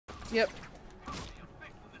Yep.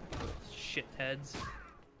 Shitheads.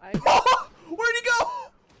 Where'd he go?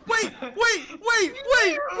 Wait!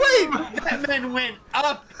 That man went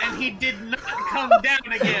up and he did not come down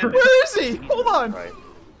again. Where is he? Hold on.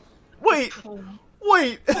 Right.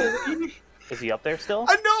 Wait. Is he up there still?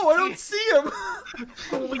 I know. I don't see him.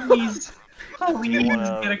 Please. Please Do you get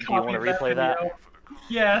a wanna copy of replay that? video.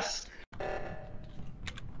 Yes.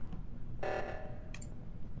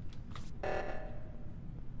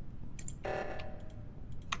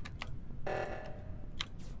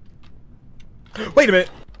 Wait a minute.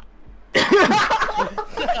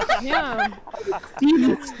 Yeah. He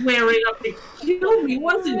was swearing up to kill me,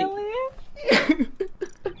 wasn't he?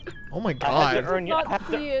 Oh my I had god. to earn you. I have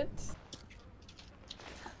to- See it.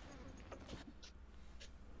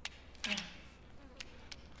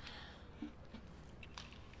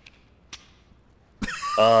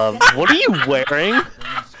 What are you wearing?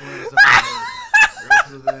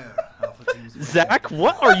 Zach,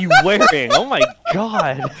 what are you wearing? Oh my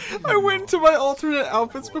god. I went into my alternate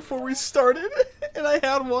outfits before we started, and I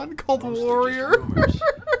had one called Warrior.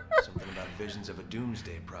 Something about visions of a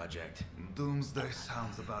doomsday project. Doomsday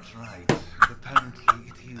sounds about right.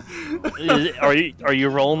 Apparently it is. Are you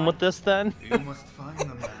rolling with this then? You must find the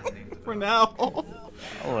man named For now.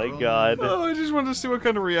 Oh my god. Oh, I just wanted to see what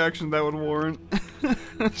kind of reaction that would warrant.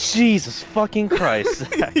 Jesus fucking Christ,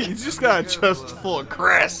 Zach. You just got a chest full of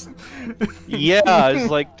Chris. Yeah, it's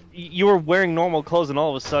like you were wearing normal clothes and all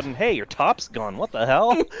of a sudden, hey, your top's gone. What the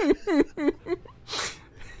hell?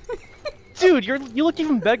 Dude, you look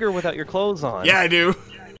even bigger without your clothes on. Yeah, I do.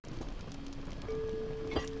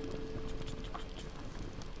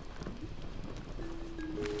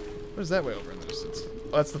 Where's that way over in the distance?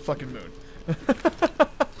 Oh, that's the fucking moon.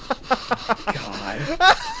 God.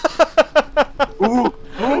 Ooh!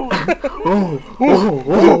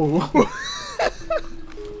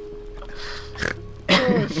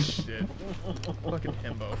 Oh shit. Fucking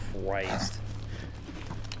himbo. Christ.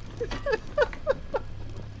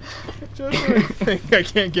 Just when I think I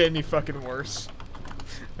can't get any fucking worse.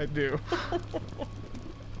 I do.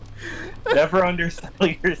 Never undersell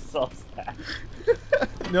yourself, Zach.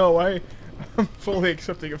 No, I'm fully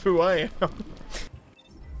accepting of who I am.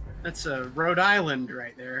 That's Rhode Island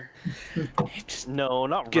right there. No,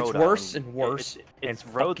 not Rhode Gets Island. worse and worse. It's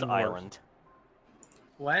and Rhodes fucking worse. Island.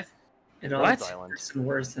 What? It What? always gets worse and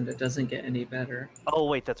worse, and it doesn't get any better. Oh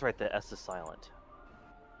wait, that's right. The S is silent.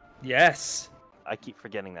 Yes. I keep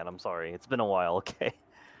forgetting that. I'm sorry. It's been a while. Okay.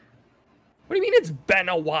 What do you mean it's been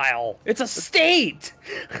a while? It's a state!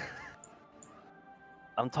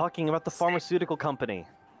 I'm talking about the pharmaceutical company.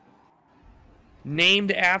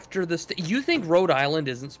 Named after the state. You think Rhode Island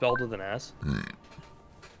isn't spelled with an S?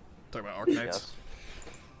 Talking about Arknights. Yes.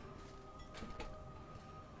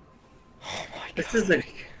 Oh my god. This is a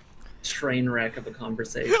train wreck of a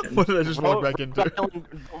conversation. What did I just walk back into? Rhode Island,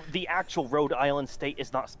 the actual Rhode Island state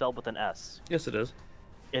is not spelled with an S. Yes, it is.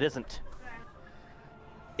 It isn't.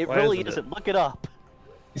 It Why really isn't it? isn't. Look it up.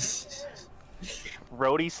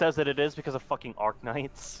 Rhodey says that it is because of fucking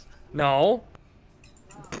Arknights. No.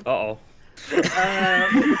 Uh-oh.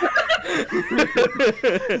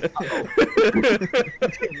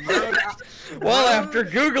 Well, after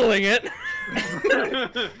Googling it.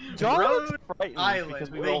 Rhode frightened Island,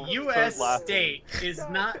 because we the all U.S. started laughing. state, is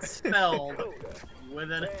not spelled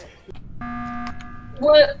with an.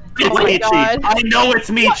 What? It's Oh my Michi. God. I know it's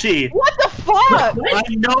Michi. What the fuck? I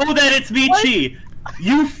know that it's Michi.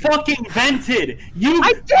 You fucking vented. You.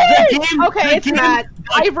 I The did! game, Okay, the it's game, Matt.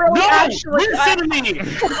 I really no, actually. listen to me.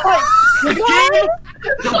 The What? game,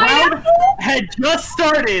 the round had just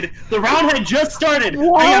started. The round had just started.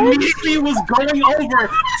 What? I immediately was going over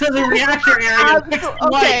to the reactor area to fix the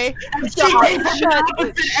Okay. lights. And she Shut- came from shut- the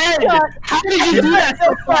opposite end. shut- How did you do that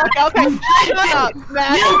so Fuck, fast? okay, shut up,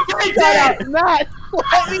 Matt. You Shut did up, Matt.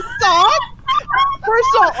 Let me stop. First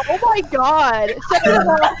of all, oh my god. Second of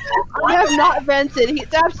all, I have not vented.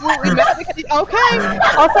 He's absolutely mad because he's okay.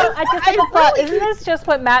 Also, I just have a thought. really- Isn't this just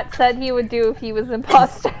what Matt said he would do if he was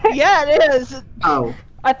imposter? Yeah, it is. Oh.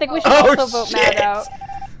 I think we should Oh, also vote shit. Matt out.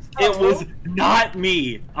 It was not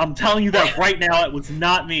me. I'm telling you that right now. It was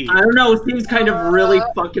not me. I don't know, it seems kind of really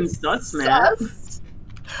fucking sus, man.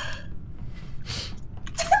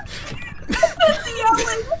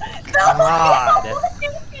 God.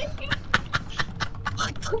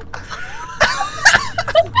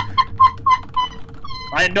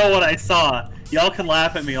 I know what I saw. Y'all can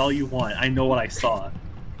laugh at me all you want. I know what I saw.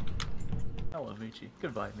 Hello, Michi.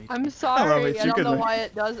 Goodbye, Michi. I'm sorry. Mitch, I you don't could know like- why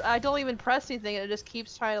it does. I don't even press anything and it just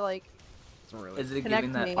keeps trying to like. Is it Connect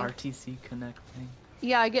giving that me. RTC connect thing?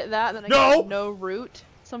 Yeah, I get that. And then I No! get no root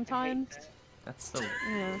sometimes. That's so.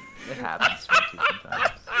 Yeah. It happens to me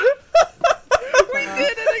sometimes. We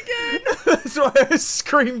did it again! That's why I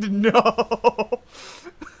screamed no.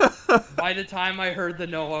 By the time I heard the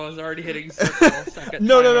no, I was already hitting circle. Second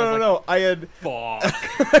No, time, no, I no, was no, like, no. I had Fuck.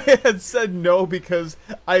 I had said no because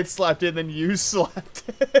I had slapped it, then you slapped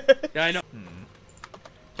it. Yeah, I know.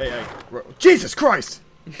 Hey, Jesus Christ!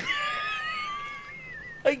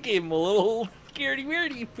 I gave him a little scaredy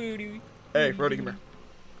weirdy foodie. Hey, Brody, come here.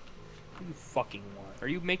 What do you fucking want? Are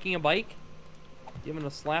you making a bike? Giving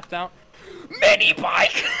a slap down? Mini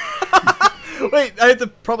bike! Wait, I have to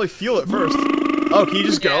probably fuel it first. Oh, can you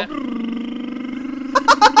just go?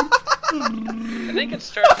 I think it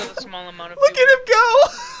starts with a small amount of Look fuel. at him go!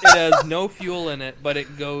 It has no fuel in it, but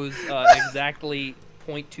it goes exactly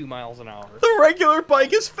 0.2 miles an hour. The regular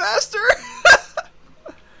bike is faster!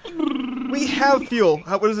 We have fuel.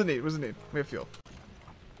 What does it need? What does it need? We have fuel.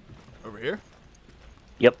 Over here?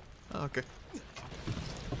 Yep. Oh, okay.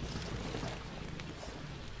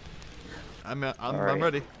 I'm right.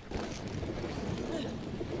 ready.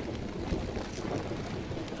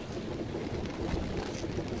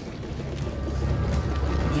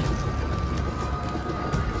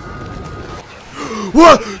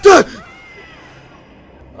 What?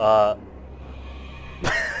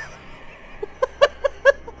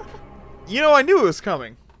 You know, I knew it was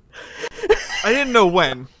coming. I didn't know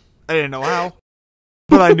when. I didn't know how.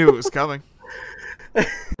 But I knew it was coming.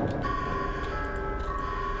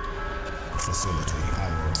 Facility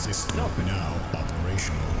power system now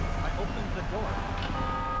operational. I opened the door.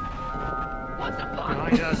 What the fuck? I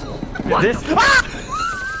just... This... Ah!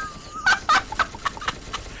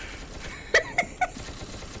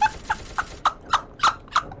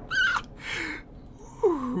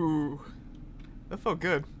 Ooh, that felt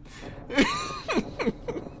good.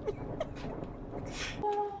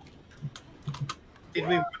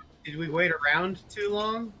 Did we wait around too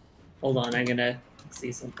long? Hold on, I'm gonna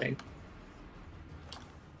see something.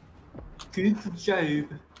 Good job.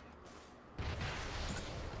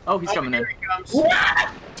 Oh, he's coming in. Here he comes.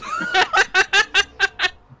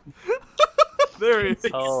 There he is.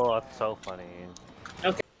 Oh, that's so funny.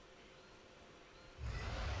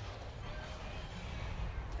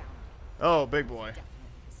 Oh, big boy.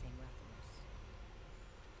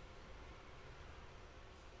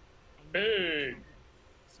 Hey.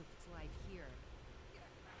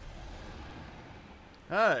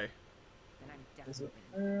 Hi.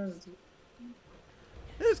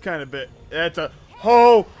 It's kind of big. That's a.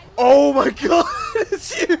 Oh! Oh my god!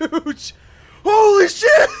 It's huge! Holy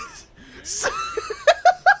shit!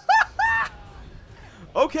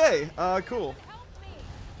 Okay, cool.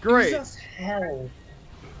 Great. Jesus hell.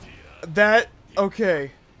 That.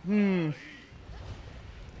 Okay.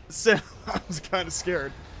 So, I was kind of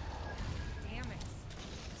scared. Damn it.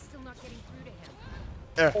 I'm still not getting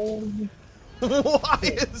through to him. Why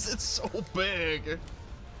is it so big?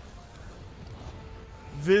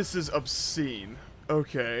 This is obscene.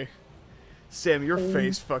 Okay. Sam, your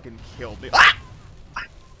face fucking killed me. Ah!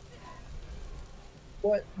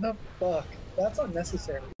 What the fuck? That's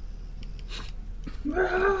unnecessary.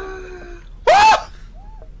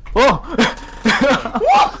 Oh!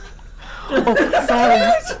 Oh, sorry.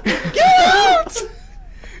 Get out!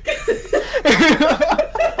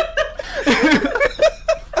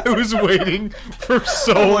 I was waiting for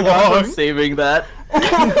so long. I'm saving that.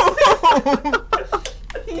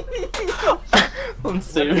 I'm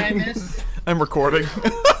saving. I'm recording.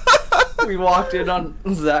 We walked in on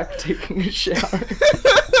Zach taking a shower.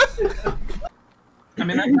 I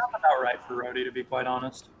mean, that sounds about right for Rhodey, to be quite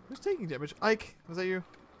honest. Who's taking damage? Ike, was that you?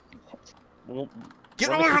 Well, Get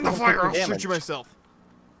let me away see from the if I'm fire! I'll taking shoot damage. you myself.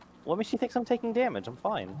 Let me see if I'm taking damage. I'm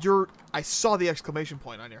fine. I saw the exclamation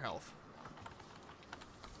point on your health.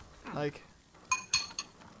 Ike.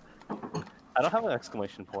 I don't have an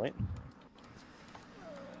exclamation point.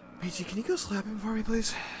 Peachy, can you go slap him for me,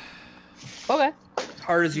 please? Okay.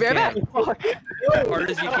 Hard as you Bear can. back. Hard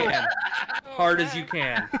as you can. Hard as you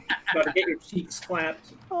can. Gotta get your cheeks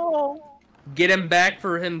clapped. Oh. Get him back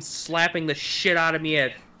for him slapping the shit out of me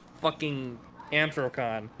at fucking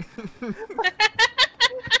Anthrocon.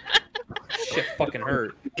 Shit fucking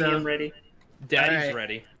hurt. I'm ready. Daddy's Alright.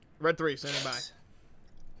 ready. Red 3, standing by.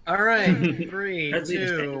 All right, 3, That's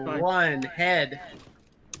 2, 1, head.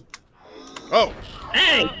 Oh!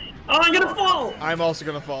 Hey! Oh, I'm gonna fall! I'm also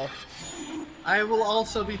gonna fall. I will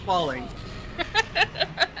also be falling.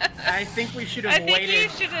 I think we should have I think waited. you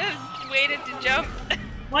should have waited to jump.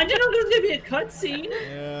 I didn't know there was gonna be a cutscene.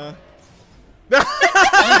 Yeah.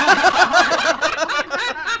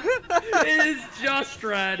 It is just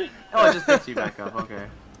red. Oh, it just picks you back up. Okay.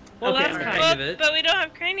 Well, Okay, that's okay. kind of it. But we don't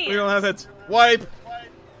have craniums. We don't have it. Wipe.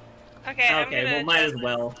 Okay, I'm Okay, gonna well, might as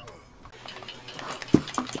well.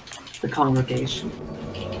 The congregation.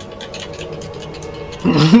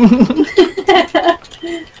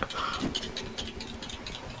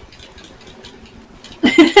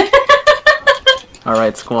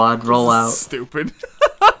 Alright, squad, roll This is out. Stupid.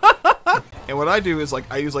 And what I do is like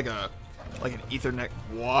I use like an Ethernet.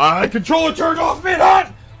 What? Controller turned off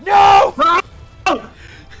mid-hunt! No!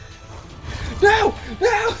 No!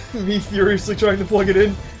 No! Me furiously trying to plug it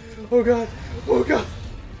in. Oh god. Oh god.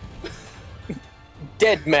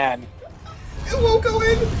 Dead man. It won't go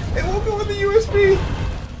in! It won't go in the USB!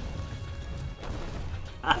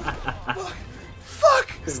 Fuck!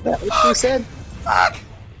 Fuck! Is that what you said? Fuck!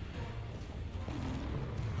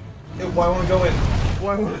 Why won't it go in?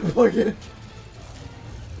 Why won't it plug in?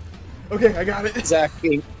 Okay, I got it.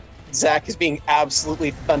 Zach is being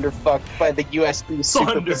absolutely thunderfucked by the USB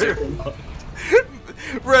superposition.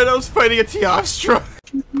 Redo's fighting a Teostra.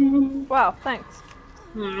 Wow, thanks.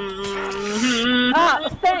 Ah,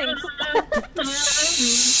 thanks.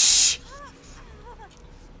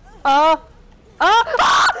 Whoa!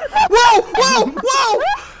 Whoa! Whoa!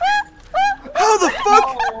 How the fuck?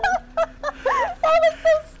 That was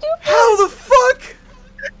so stupid. How the fuck?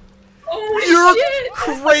 Oh You're shit!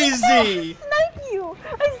 crazy! Snipe you!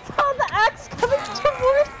 I saw the axe coming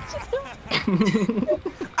towards you.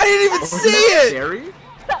 I didn't even see it! Scary?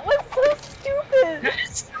 That was so stupid. That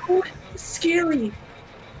is so scary.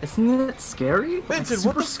 Isn't it scary? Like, Vincent,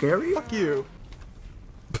 super what the scary? fuck you?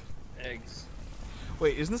 Eggs.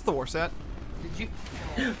 Wait, isn't this the Warsat? Did you?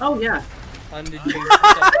 Oh yeah. Did you pick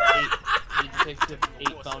up 8? Did you pick up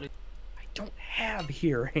 8 bounties? I don't have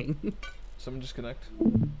hearing. Someone just connect.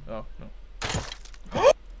 Oh, no.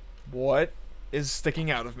 What is sticking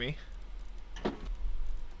out of me?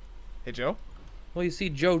 Hey, Joe? Well, you see,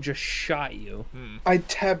 Joe just shot you. I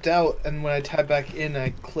tapped out, and when I tap back in, I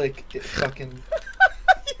click. It fucking.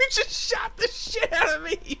 You just shot the shit out of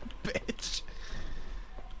me, you bitch!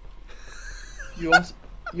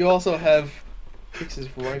 You also have Pix's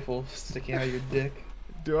rifle sticking out of your dick.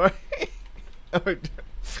 Do I? Oh, I do.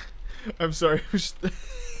 I'm sorry. It was just,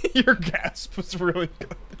 your gasp was really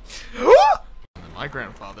good. My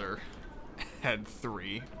grandfather had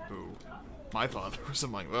 3, who my father was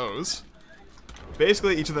among those.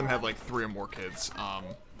 Basically, each of them had like 3 or more kids.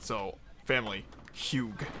 So family,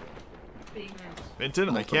 huge. Vinton,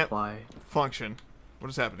 I can't function. What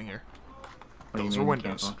is happening here? What do you Those mean are you can't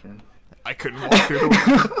windows. function? I couldn't walk through the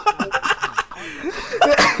window.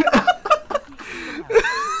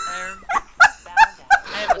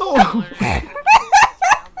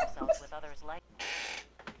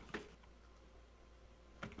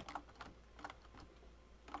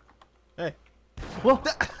 Hey. Whoa.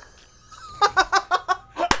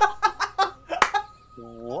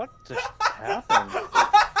 What just happened?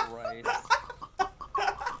 Right.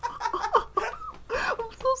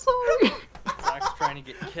 I'm so sorry. Zach's trying to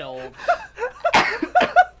get killed.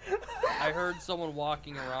 I heard someone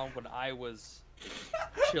walking around when I was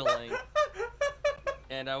chilling.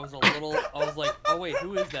 And I was like, oh wait,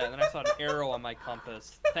 who is that? And then I saw an arrow on my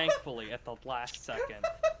compass, thankfully, at the last second.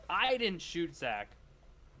 I didn't shoot Zach.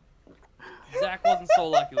 Zach wasn't so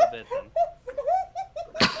lucky with it then.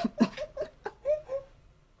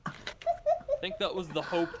 I think that was the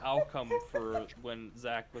hoped outcome for when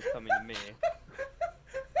Zach was coming to me.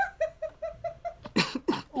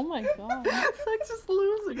 Oh my god. Zach's just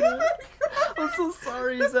losing it. I'm so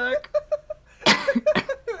sorry, Zach. I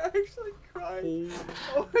actually cried.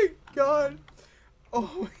 Oh my god.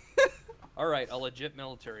 Oh. Alright, a legit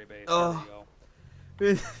military base. Oh. There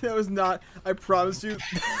we go. That was not. I promise you.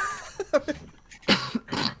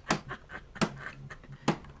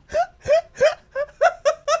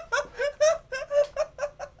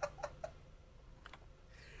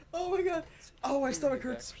 Oh my god. Oh, my stomach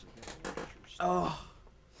hurts. Oh.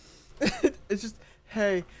 It's just,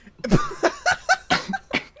 hey.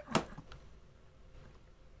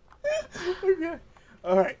 Okay.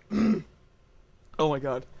 Alright. Oh my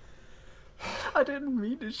god. I didn't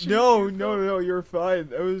mean to shoot No, you. no, you're fine.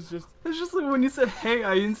 It was just. It's just like when you said hey,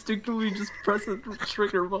 I instinctively just pressed the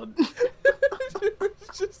trigger button. It was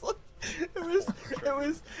just like. It was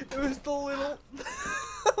the little.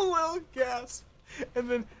 Little gasp. And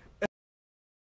then